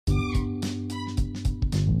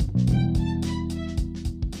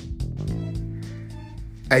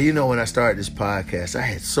Hey, you know, when I started this podcast, I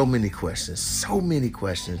had so many questions.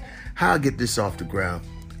 How I get this off the ground?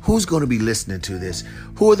 Who's going to be listening to this?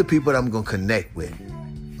 Who are the people that I'm going to connect with?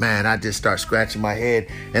 Man, I just start scratching my head.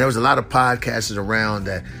 And there was a lot of podcasters around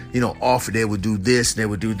that, offered they would do this and they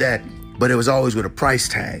would do that. But it was always with a price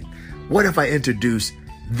tag. What if I introduce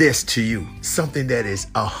this to you? Something that is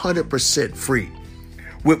 100% free.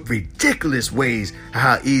 With ridiculous ways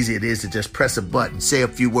how easy it is to just press a button, say a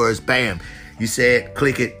few words, bam. You say it,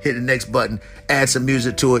 click it, hit the next button, add some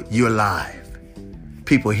music to it, you're live.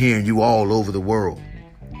 People hearing you all over the world.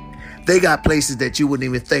 They got places that you wouldn't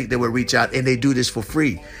even think they would reach out, and they do this for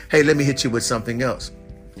free. Hey, let me hit you with something else.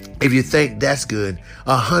 If you think that's good,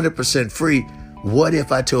 100% free, what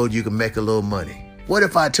if I told you can make a little money? What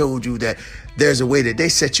if I told you that there's a way that they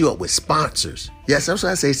set you up with sponsors? Yes, that's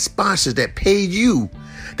what I say, sponsors that pay you,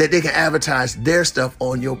 that they can advertise their stuff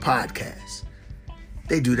on your podcast.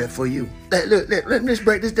 They do that for you. Look, let me just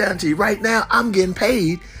break this down to you. Right now, I'm getting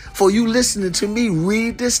paid for you listening to me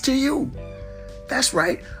read this to you. That's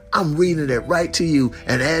right. I'm reading it right to you.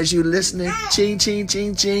 And as you're listening, ching, ching,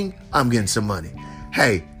 ching, ching, I'm getting some money.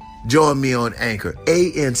 Hey, join me on Anchor,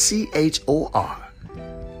 Anchor.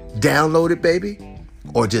 Download it, baby.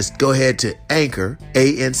 Or just go ahead to Anchor,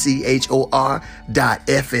 Anchor.fm.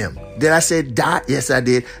 Did I say dot? Yes, I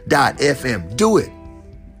did. .fm. Do it.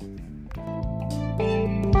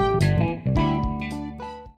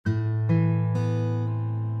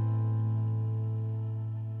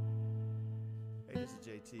 Hey, this is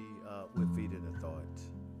JT with Feed in the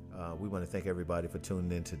Thought. We want to thank everybody for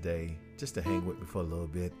tuning in today, just to hang with me for a little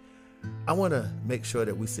bit. I want to make sure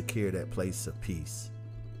that we secure that place of peace.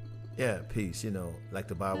 Yeah, peace, like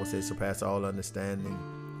the Bible says, surpass all understanding,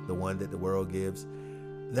 the one that the world gives.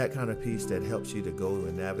 That kind of peace that helps you to go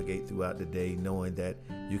and navigate throughout the day, knowing that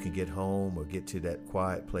you can get home or get to that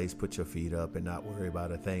quiet place, put your feet up and not worry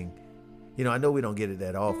about a thing. I know we don't get it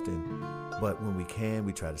that often, but when we can,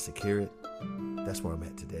 we try to secure it. That's where I'm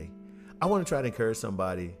at today. I want to try to encourage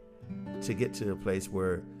somebody to get to a place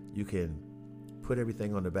where you can put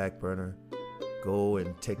everything on the back burner, go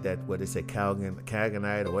and take that, what they say,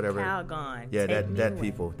 Calgonite or whatever. Calgon. Yeah, that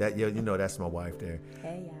people. That's my wife there.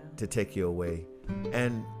 Hey, y'all. To take you away.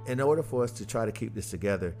 And in order for us to try to keep this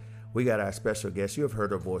together, we got our special guest. You have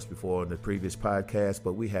heard her voice before on the previous podcast,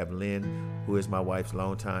 but we have Lynn, who is my wife's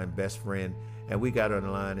longtime best friend, and we got her on the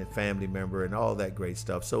line and family member and all that great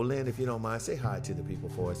stuff. So, Lynn, if you don't mind, say hi to the people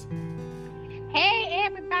for us. Hey,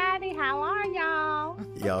 everybody. How are y'all?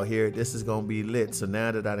 Y'all hear it? This is going to be lit. So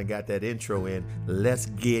now that I done got that intro in, let's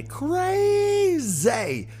get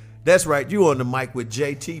crazy. That's right. You on the mic with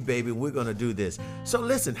JT, baby. We're going to do this. So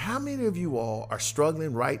listen, how many of you all are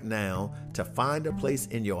struggling right now to find a place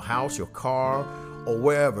in your house, your car, or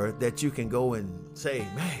wherever that you can go and say,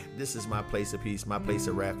 man, this is my place of peace, my place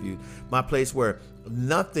of refuge, my place where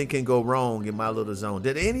nothing can go wrong in my little zone?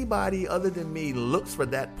 Did anybody other than me looks for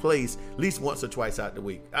that place at least once or twice out the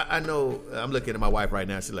week? I know I'm looking at my wife right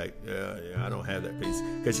now. She's like, yeah, I don't have that peace,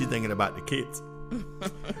 because she's thinking about the kids.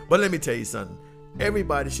 But let me tell you something.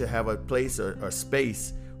 Everybody should have a place or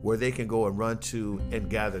space where they can go and run to and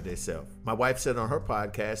gather themselves. My wife said on her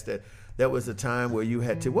podcast that there was a time where you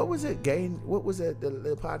had to, what was it, the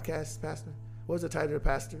podcast, Pastor? What was the title of the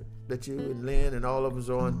pastor that you and Lynn and all of us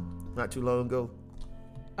on not too long ago?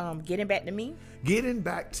 Getting Back to Me. Getting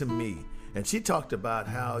Back to Me. And she talked about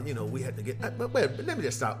how, we had to get, but wait, let me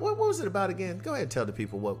just stop. What was it about again? Go ahead and tell the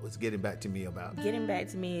people what was Getting Back to Me about. Getting Back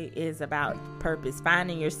to Me is about purpose,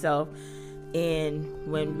 finding yourself.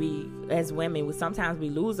 And when we, as women, sometimes we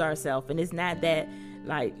lose ourselves, and it's not that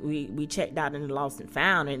like we checked out and lost and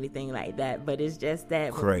found or anything like that, but it's just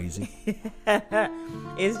that crazy.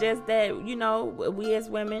 It's just that we as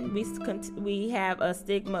women we have a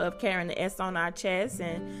stigma of carrying the S on our chest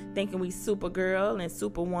and thinking we Supergirl and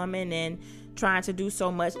Superwoman and trying to do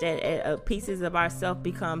so much that pieces of ourself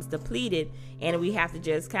becomes depleted, and we have to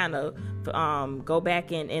just kind of go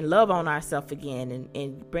back and love on ourselves again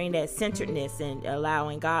and bring that centeredness and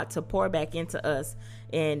allowing God to pour back into us,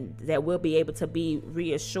 and that we'll be able to be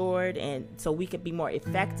reassured, and so we can be more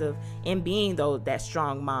effective in being that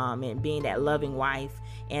strong mom and being that loving wife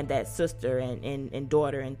and that sister and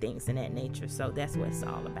daughter and things in that nature. So that's what it's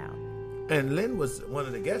all about. And Lynn was one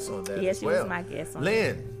of the guests on that. Yes, as well. She was my guest on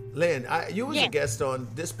Lynn, you was a guest on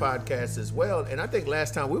this podcast as well, and I think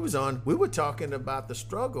last time we was on, we were talking about the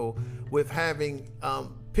struggle with having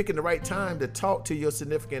picking the right time to talk to your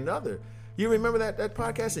significant other. You remember that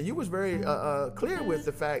podcast, and you was very clear with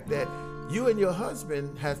the fact that you and your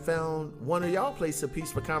husband had found one of y'all place of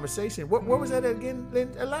peace for conversation. What was that again,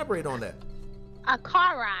 Lynn? Elaborate on that. A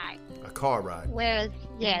car ride. A car ride. Where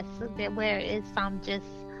it's just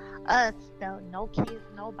us, though, no kids,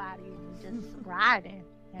 nobody, just riding.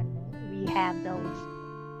 And we have those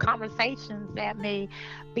conversations that may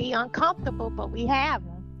be uncomfortable, but we have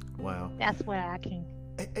them. Wow. That's where I can.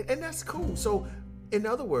 And that's cool. So, in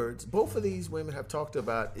other words, both of these women have talked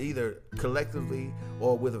about either collectively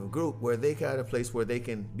or with a group where they got a place where they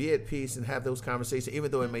can be at peace and have those conversations, even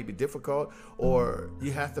though it may be difficult, or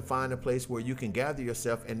you have to find a place where you can gather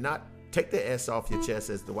yourself and not take the S off your chest,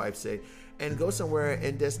 as the wife say, and go somewhere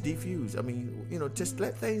and just defuse. I mean, just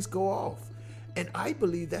let things go off. And I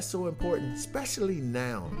believe that's so important, especially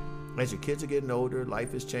now. As your kids are getting older,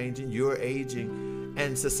 life is changing, you're aging,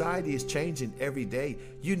 and society is changing every day.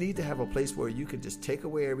 You need to have a place where you can just take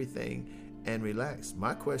away everything and relax.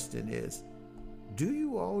 My question is, do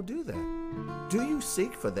you all do that? Do you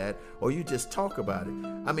seek for that, or you just talk about it?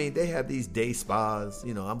 I mean, they have these day spas.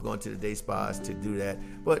 I'm going to the day spas to do that.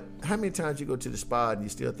 But how many times you go to the spa and you're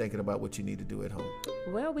still thinking about what you need to do at home?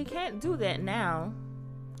 Well, we can't do that now.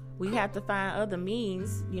 We have to find other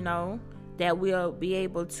means, that we'll be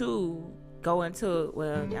able to go into.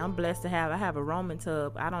 Well, I'm blessed to I have a Roman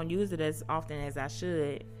tub. I don't use it as often as I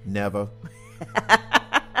should. Never.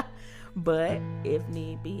 But if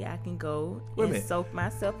need be, I can go and soak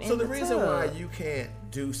myself in the tub. So the reason why you can't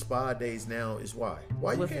do spa days now is why?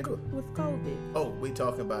 Why you can't do it? With COVID. Oh, we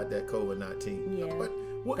talking about that COVID-19. Yeah. But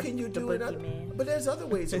what can you do? But there's other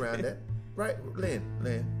ways around that, right?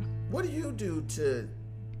 Lynn, what do you do to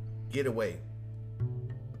get away?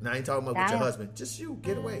 Now I ain't talking about with your husband. Just you,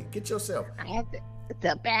 get away. Get yourself. I have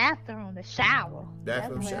the bathroom, the shower.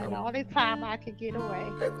 Bathroom, shower. The only time I can get away.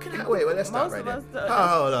 Wait, let's stop right there.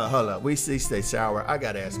 Hold on. We say shower. I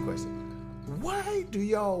got to ask a question. Why do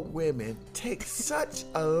y'all women take such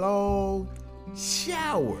a long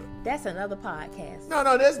shower? That's another podcast.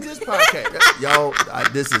 No, that's this podcast. Y'all,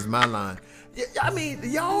 this is my line. I mean,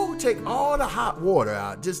 y'all take all the hot water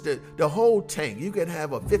out, just the whole tank. You can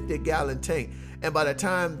have a 50-gallon tank. And by the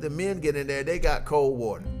time the men get in there, they got cold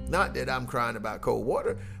water. Not that I'm crying about cold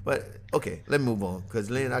water, but okay, let me move on. Because,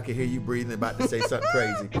 Lynn, I can hear you breathing, about to say something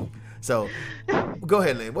crazy. So, go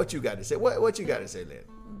ahead, Lynn. What you got to say? What you got to say, Lynn?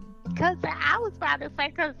 Because I was about to say,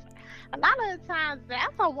 because a lot of the times,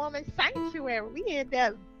 that's a woman's sanctuary. We end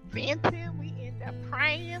up venting, we end up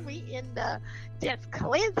praying, we end up just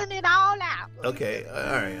cleansing it all out. Okay, all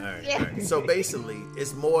right. Yeah. All right. So basically,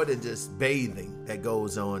 it's more than just bathing that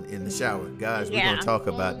goes on in the shower. Guys, we're going to talk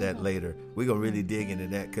about that later. We're going to really dig into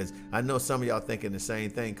that, because I know some of y'all thinking the same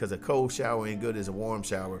thing, because a cold shower ain't good as a warm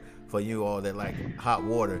shower for you all that like hot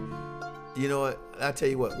water. You know what? I tell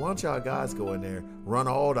you what, why don't y'all guys go in there, run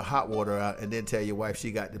all the hot water out, and then tell your wife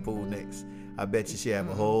she got the pool next. I bet you she have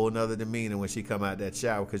a whole nother demeanor when she come out that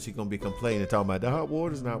shower, because she's going to be complaining, talking about the hot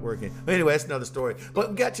water's not working. But anyway, that's another story.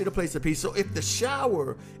 But we got you to the place of peace. So if the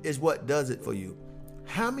shower is what does it for you,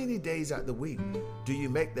 how many days out the week do you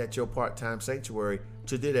make that your part-time sanctuary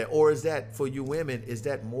to do that? Or is that, for you women, is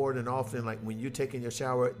that more than often, like when you're taking your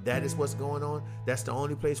shower, that is what's going on? That's the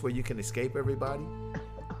only place where you can escape everybody?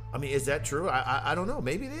 I mean, is that true? I don't know.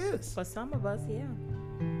 Maybe it is. For some of us, yeah.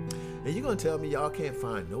 And you're going to tell me y'all can't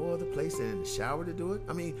find no other place than in the shower to do it?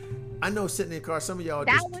 I mean, I know sitting in the car, some of y'all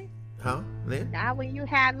just... Huh, Lynn? Not when you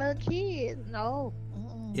had little kids, no.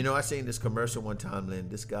 You know, I seen this commercial one time, Lynn.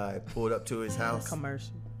 This guy pulled up to his house.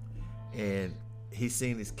 Commercial. And he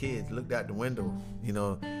seen his kids, looked out the window,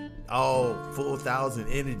 all full 1,000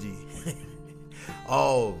 energy.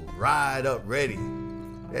 all ride up, ready.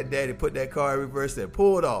 That daddy put that car in reverse and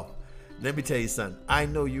pulled off. Let me tell you something. I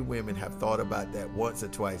know you women have thought about that once or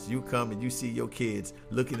twice. You come and you see your kids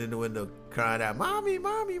looking in the window, crying out, "Mommy,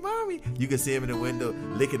 mommy, mommy." You can see them in the window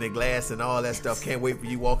licking the glass and all that stuff. Can't wait for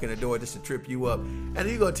you walk in the door just to trip you up. And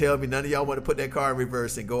you're going to tell me none of y'all want to put that car in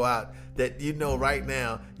reverse and go out, that right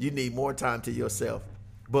now you need more time to yourself.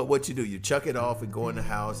 But what you do, you chuck it off and go in the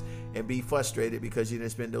house and be frustrated because you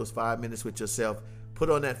didn't spend those 5 minutes with yourself.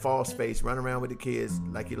 Put on that false face, run around with the kids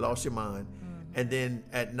like you lost your mind. And then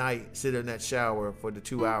at night, sit in that shower for the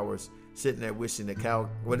 2 hours, sitting there wishing that Calgon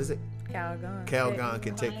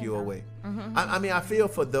can take you away. Mm-hmm. I mean, I feel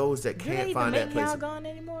for those that can't find that place. Calgon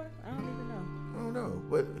anymore? I don't even know. I don't know.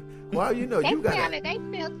 Why you got it? They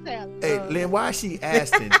still sell it. Hey, Lynn, why is she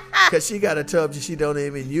asking? Because she got a tub that she don't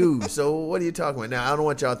even use. So what are you talking about? Now, I don't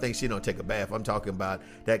want y'all to think she don't take a bath. I'm talking about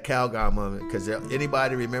that Calgon moment. Because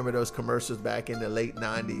anybody remember those commercials back in the late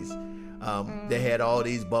 90s? They had all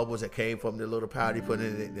these bubbles that came from the little powder you put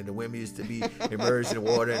in it, and the women used to be immersed in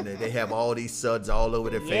water, and they have all these suds all over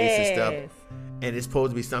their face and stuff. And it's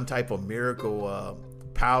supposed to be some type of miracle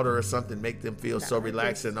powder or something, make them feel so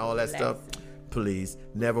relaxed and all that stuff. Please,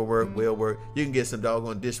 never work, will work. You can get some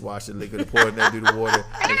doggone dishwasher liquid to pour in there, do the water,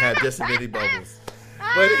 and have just as many bubbles.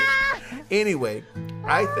 But anyway,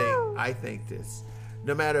 I think this.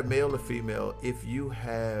 No matter male or female, if you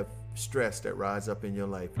have stress that rises up in your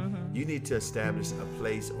life, you need to establish a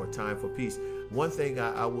place or time for peace. One thing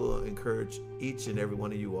I will encourage each and every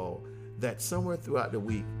one of you all, that somewhere throughout the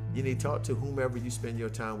week, you need to talk to whomever you spend your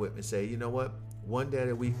time with and say, you know what? One day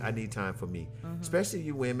a week, I need time for me. Especially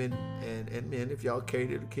you women and men, if y'all care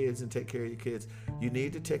to the kids and take care of your kids, you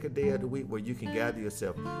need to take a day of the week where you can gather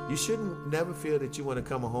yourself. You shouldn't never feel that you want to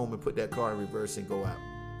come home and put that car in reverse and go out.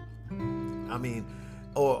 I mean,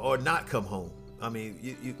 or not come home. I mean,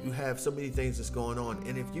 you have so many things that's going on.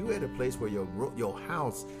 And if you're at a place where your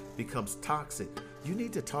house becomes toxic, you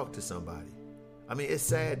need to talk to somebody. I mean, it's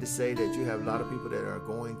sad to say that you have a lot of people that are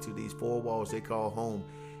going to these four walls they call home,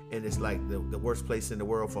 and it's like the worst place in the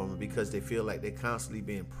world for them because they feel like they're constantly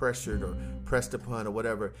being pressured or pressed upon or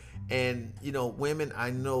whatever. And, you know, women, I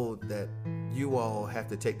know that you all have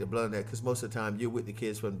to take the blunt of that because most of the time you're with the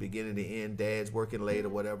kids from the beginning to end, dad's working late or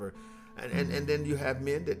whatever. And then you have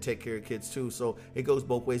men that take care of kids too. So it goes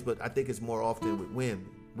both ways, but I think it's more often with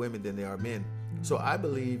women than there are men. So I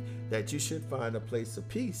believe that you should find a place of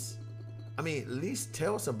peace. I mean, at least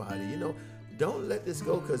tell somebody, you know, don't let this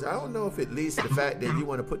go, because I don't know if it leads to the fact that you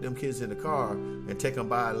want to put them kids in the car and take them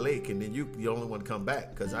by a lake and then you only want to come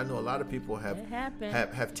back, because I know a lot of people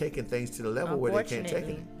have taken things to the level where they can't take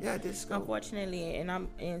it. Yeah, this unfortunately,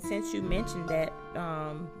 and since you mentioned that,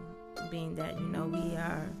 being that, you know, we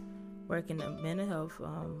are working the mental health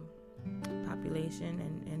population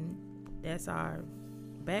and that's our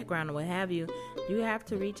background or what have you, you have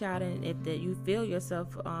to reach out, and if that you feel yourself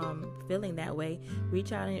feeling that way,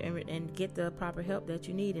 reach out and get the proper help that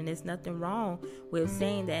you need. And there's nothing wrong with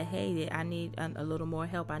saying that, hey, I need a little more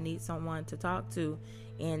help, I need someone to talk to,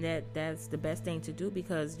 and that's the best thing to do,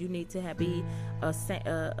 because you need to be a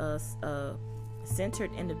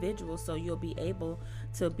centered individual, so you'll be able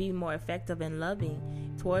to be more effective and loving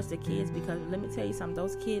towards the kids. Because let me tell you something,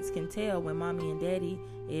 those kids can tell when mommy and daddy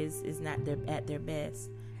is not at their best,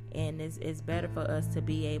 and it's better for us to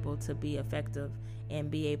be able to be effective and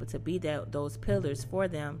be able to be those pillars for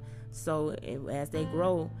them, so as they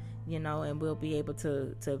grow, you know, and we'll be able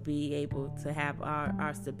to be able to have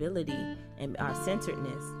our stability and our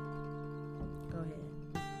centeredness. Go ahead.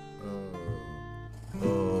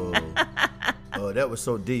 Oh, that was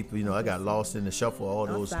so deep. You know, I got lost in the shuffle of all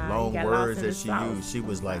those long words that she used. She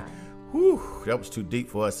was like, whew, that was too deep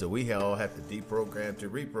for us. So we all have to deprogram to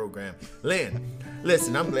reprogram. Lynn,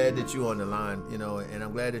 listen, I'm glad that you're on the line, you know, and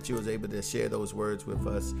I'm glad that you was able to share those words with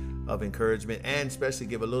us of encouragement and especially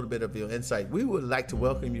give a little bit of your insight. We would like to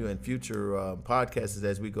welcome you in future podcasts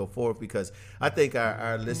as we go forward, because I think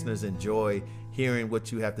our listeners enjoy hearing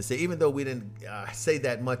what you have to say, even though we didn't say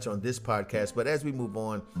that much on this podcast. But as we move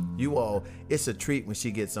on, you all, it's a treat when she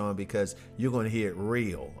gets on, because you're going to hear it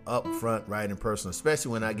real, up front, right, and personal,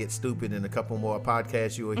 especially when I get stupid in a couple more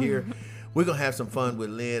podcasts you will hear. We're going to have some fun with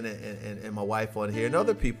Lynn and my wife on here and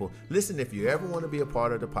other people. Listen, if you ever want to be a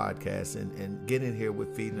part of the podcast and get in here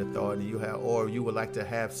with Feeding the Thought, and or you would like to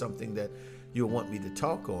have something that you want me to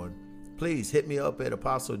talk on, please hit me up at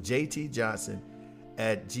Apostle JT Johnson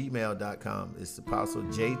at gmail.com. It's Apostle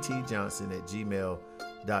JT Johnson at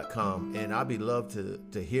gmail.com. And I'll be love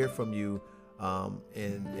to hear from you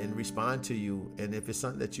and respond to you. And if it's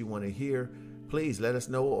something that you want to hear, please let us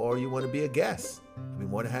know, or you want to be a guest. I'd be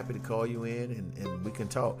more than happy to call you in and we can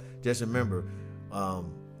talk. Just remember,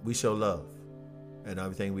 we show love and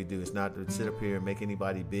everything we do. It's not to sit up here and make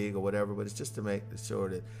anybody big or whatever, but it's just to make sure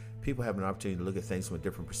that people have an opportunity to look at things from a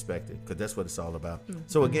different perspective, because that's what it's all about.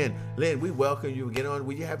 So again, Lynn, we welcome you again on.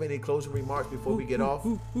 Will you have any closing remarks before we get off?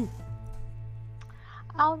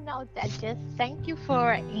 Oh no, just thank you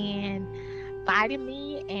for inviting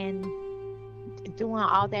me and doing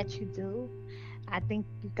all that you do. I think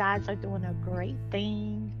you guys are doing a great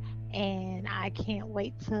thing, and I can't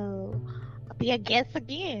wait to be a guest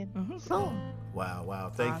again soon.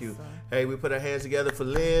 Wow. Thank you. Hey, we put our hands together for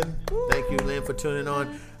Lynn. Thank you, Lynn, for tuning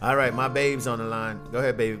on. All right, my babe's on the line. Go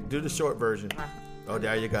ahead, babe. Do the short version. Oh,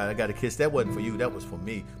 there you go. I got a kiss. That wasn't for you. That was for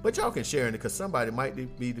me. But y'all can share it, because somebody might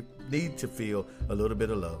need to feel a little bit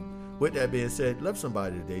of love. With that being said, love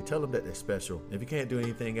somebody today. Tell them that they're special. If you can't do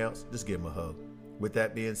anything else, just give them a hug. With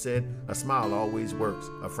that being said, a smile always works.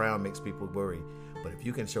 A frown makes people worry. But if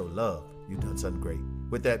you can show love, you've done something great.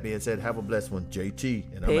 With that being said, have a blessed one.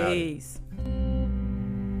 JT, and I'm out. Peace.